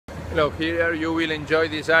Hello, here you will enjoy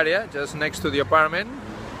this area just next to the apartment,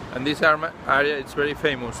 and this area it's very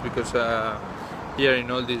famous because here in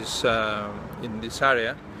all this in this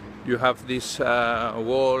area you have this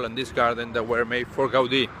wall and this garden that were made for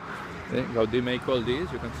Gaudí. Gaudí make all this.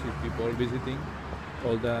 You can see people visiting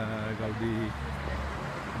all the Gaudí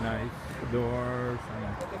nice doors,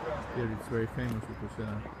 and here it's very famous because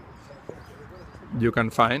you can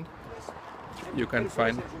find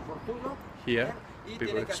here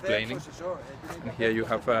people explaining, and here you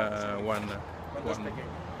have one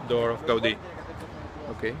door of Gaudí.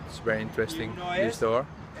 Okay, it's very interesting, this door.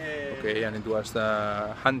 Okay, and it was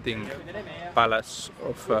the hunting palace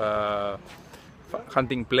of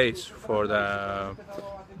hunting place for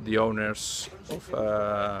the owners of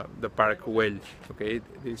the park well. Okay,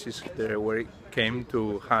 this is where it came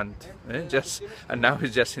to hunt. And now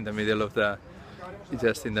it's just in the middle of the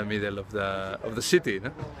city,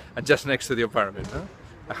 no? And just next to the apartment, no?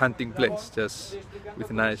 A hunting place, just with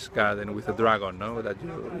a nice garden with a dragon, no? That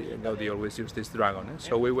Gaudi always use this dragon.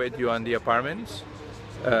 So we wait you on the apartments,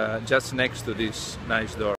 just next to this nice door.